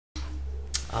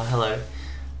Hello.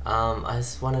 I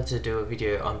just wanted to do a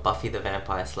video on Buffy the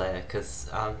Vampire Slayer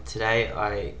because today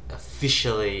I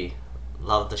officially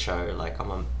love the show. Like,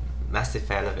 I'm a massive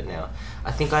fan of it now.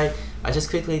 I think I just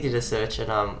quickly did a search,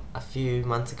 and a few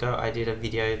months ago I did a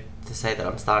video to say that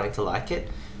I'm starting to like it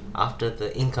after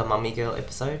the Inca Mummy Girl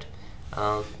episode.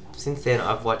 Since then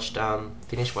I've watched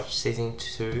finished watched season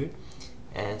 2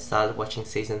 and started watching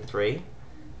season 3.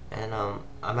 And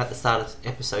I'm at the start of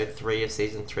episode 3 of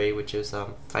season 3, which is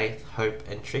Faith, Hope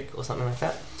and Trick, or something like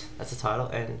that. That's the title.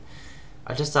 And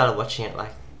I just started watching it,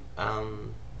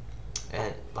 and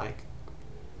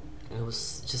it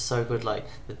was just so good. Like,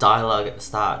 the dialogue at the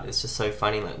start is just so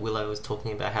funny. Like, Willow was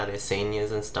talking about how they're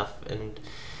seniors and stuff, and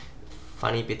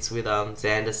funny bits with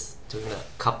Xander doing the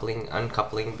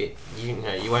uncoupling bit. You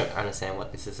know, you won't understand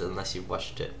what this is unless you've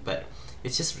watched it, but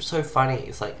it's just so funny.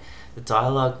 It's like the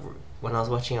dialogue. When I was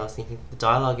watching, I was thinking the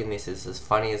dialogue in this is as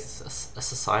funny as a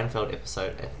Seinfeld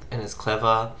episode, and it's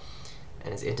clever,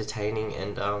 and it's entertaining,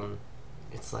 and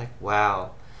it's like,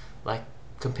 wow. Like,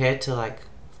 compared to like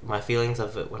my feelings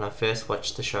of it when I first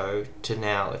watched the show to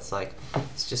now, it's like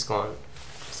it's gone.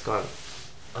 It's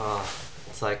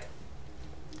like,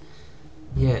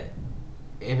 yeah.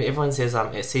 Everyone says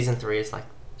season 3 is like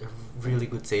a really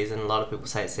good season. A lot of people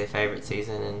say it's their favorite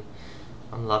season, and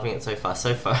I'm loving it so far.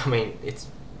 I mean,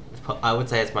 I would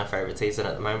say it's my favourite season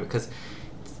at the moment, because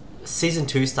season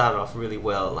 2 started off really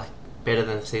well, like better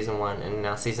than season 1, and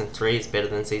now season 3 is better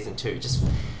than season 2.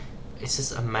 It's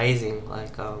just amazing.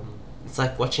 Like, it's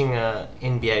like watching a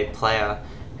NBA player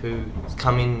who's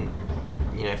come in,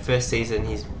 you know, first season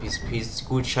he's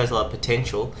good, shows a lot of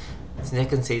potential.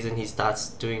 Second season he starts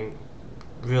doing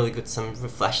really good, some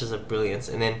flashes of brilliance,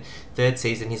 and then third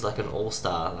season he's like an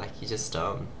all-star. Like, he just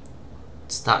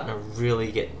starting to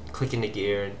really click into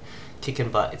gear and kicking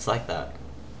butt. It's like that.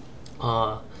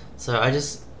 So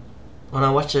when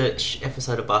I watch a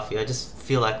episode of Buffy, I just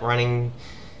feel like running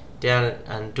down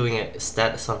and doing a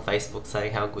status on Facebook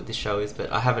saying how good this show is,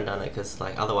 but I haven't done it because,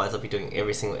 like, otherwise I'll be doing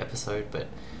every single episode. But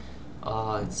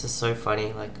it's just so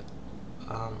funny. Like,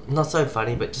 not so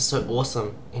funny, but just so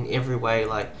awesome in every way.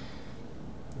 Like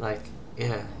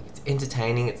yeah, it's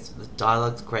entertaining. The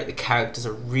dialogue's great. The characters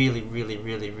are really, really,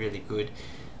 really, really good.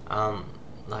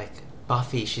 Like,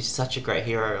 Buffy, she's such a great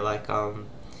hero. Like,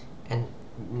 and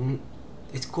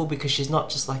it's cool because she's not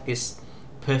just like this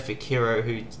perfect hero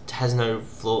who has no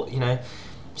flaw. You know,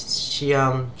 she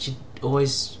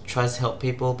always tries to help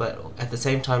people, but at the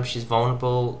same time she's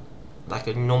vulnerable, like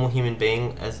a normal human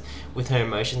being, as with her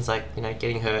emotions, like, you know,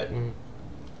 getting hurt and,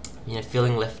 you know,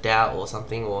 feeling left out or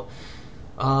something, or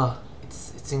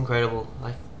it's incredible.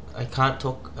 Like, I can't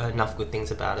talk enough good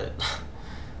things about it.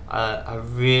 I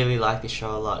really like this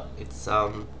show a lot. It's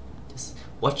just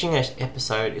watching an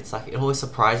episode, it's like it always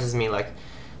surprises me, like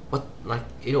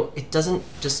it doesn't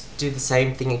just do the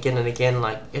same thing again and again.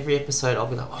 Like, every episode I'll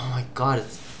be like, oh my god,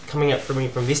 it's coming up for me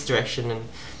from this direction, and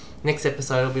next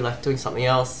episode I'll be like doing something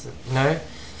else, you know.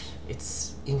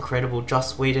 It's incredible.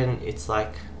 Joss Whedon, it's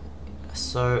like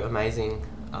so amazing.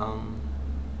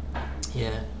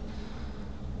 Yeah.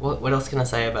 What else can I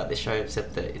say about this show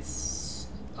except that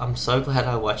I'm so glad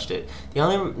I watched it.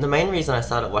 The main reason I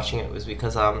started watching it was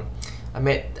because I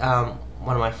met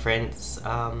one of my friends.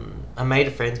 I made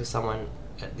a friends with someone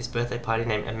at this birthday party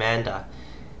named Amanda,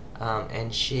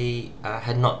 and she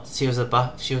was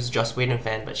a Joss Whedon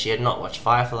fan, but she had not watched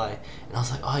Firefly, and I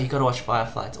was like, oh, you gotta watch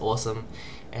Firefly, it's awesome.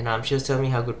 And she was telling me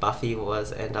how good Buffy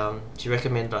was, and she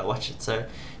recommended I watch it. So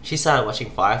she started watching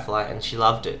Firefly and she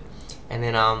loved it. And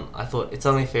then I thought it's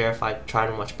only fair if I try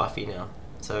and watch Buffy now.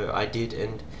 So I did,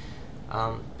 and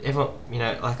everyone, you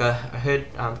know, like I heard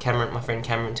Cameron, my friend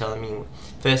Cameron, telling me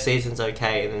first season's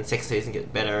okay, and then second season gets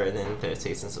better, and then third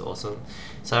season's awesome.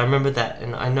 So I remember that,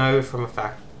 and I know for a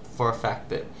fact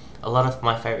that a lot of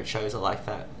my favourite shows are like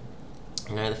that.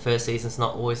 You know, the first season's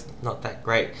not that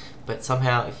great, but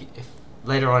somehow if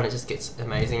later on it just gets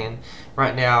amazing. And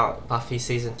right now Buffy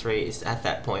season 3 is at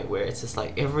that point where it's just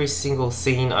like every single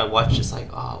scene I watch is like,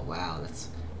 oh wow, that's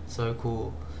so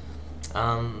cool.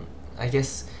 I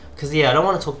guess because, yeah, I don't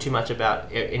want to talk too much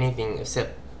about anything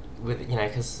except with, you know,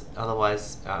 because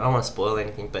otherwise I don't want to spoil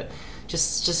anything, but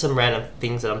just some random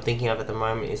things that I'm thinking of at the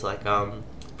moment is like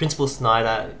Principal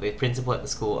Snyder, the principal at the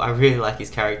school. I really like his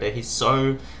character. He's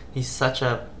such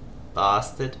a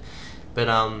bastard, but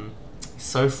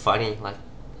so funny. Like,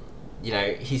 you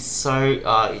know, he's so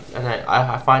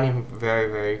I find him very,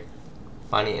 very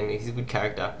funny, and he's a good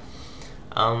character.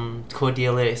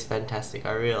 Cordelia is fantastic.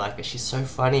 I really like her. She's so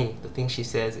funny. The things she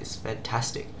says is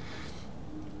fantastic.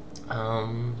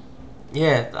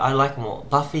 Yeah, I like them all.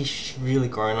 Buffy's really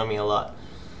grown on me a lot.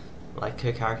 Like,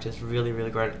 her character is really,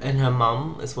 really great, and her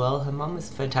mum as well. Her mum is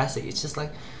fantastic. It's just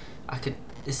like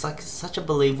it's like such a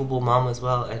believable mum as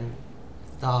well, and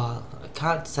I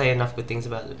can't say enough good things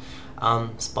about it.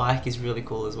 Spike is really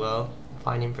cool as well. I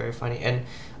find him very funny, and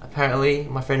apparently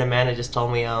my friend Amanda just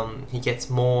told me he gets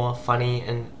more funny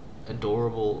and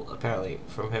adorable, apparently,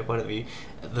 from her point of view,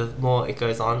 the more it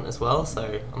goes on as well.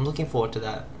 So I'm looking forward to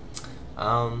that.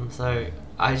 So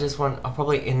I'll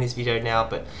probably end this video now,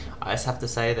 but I just have to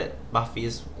say that Buffy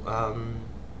is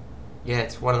yeah,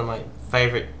 it's one of my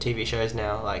favorite TV shows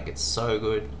now. Like, it's so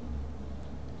good.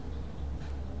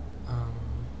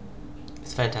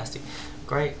 It's fantastic.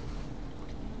 Great.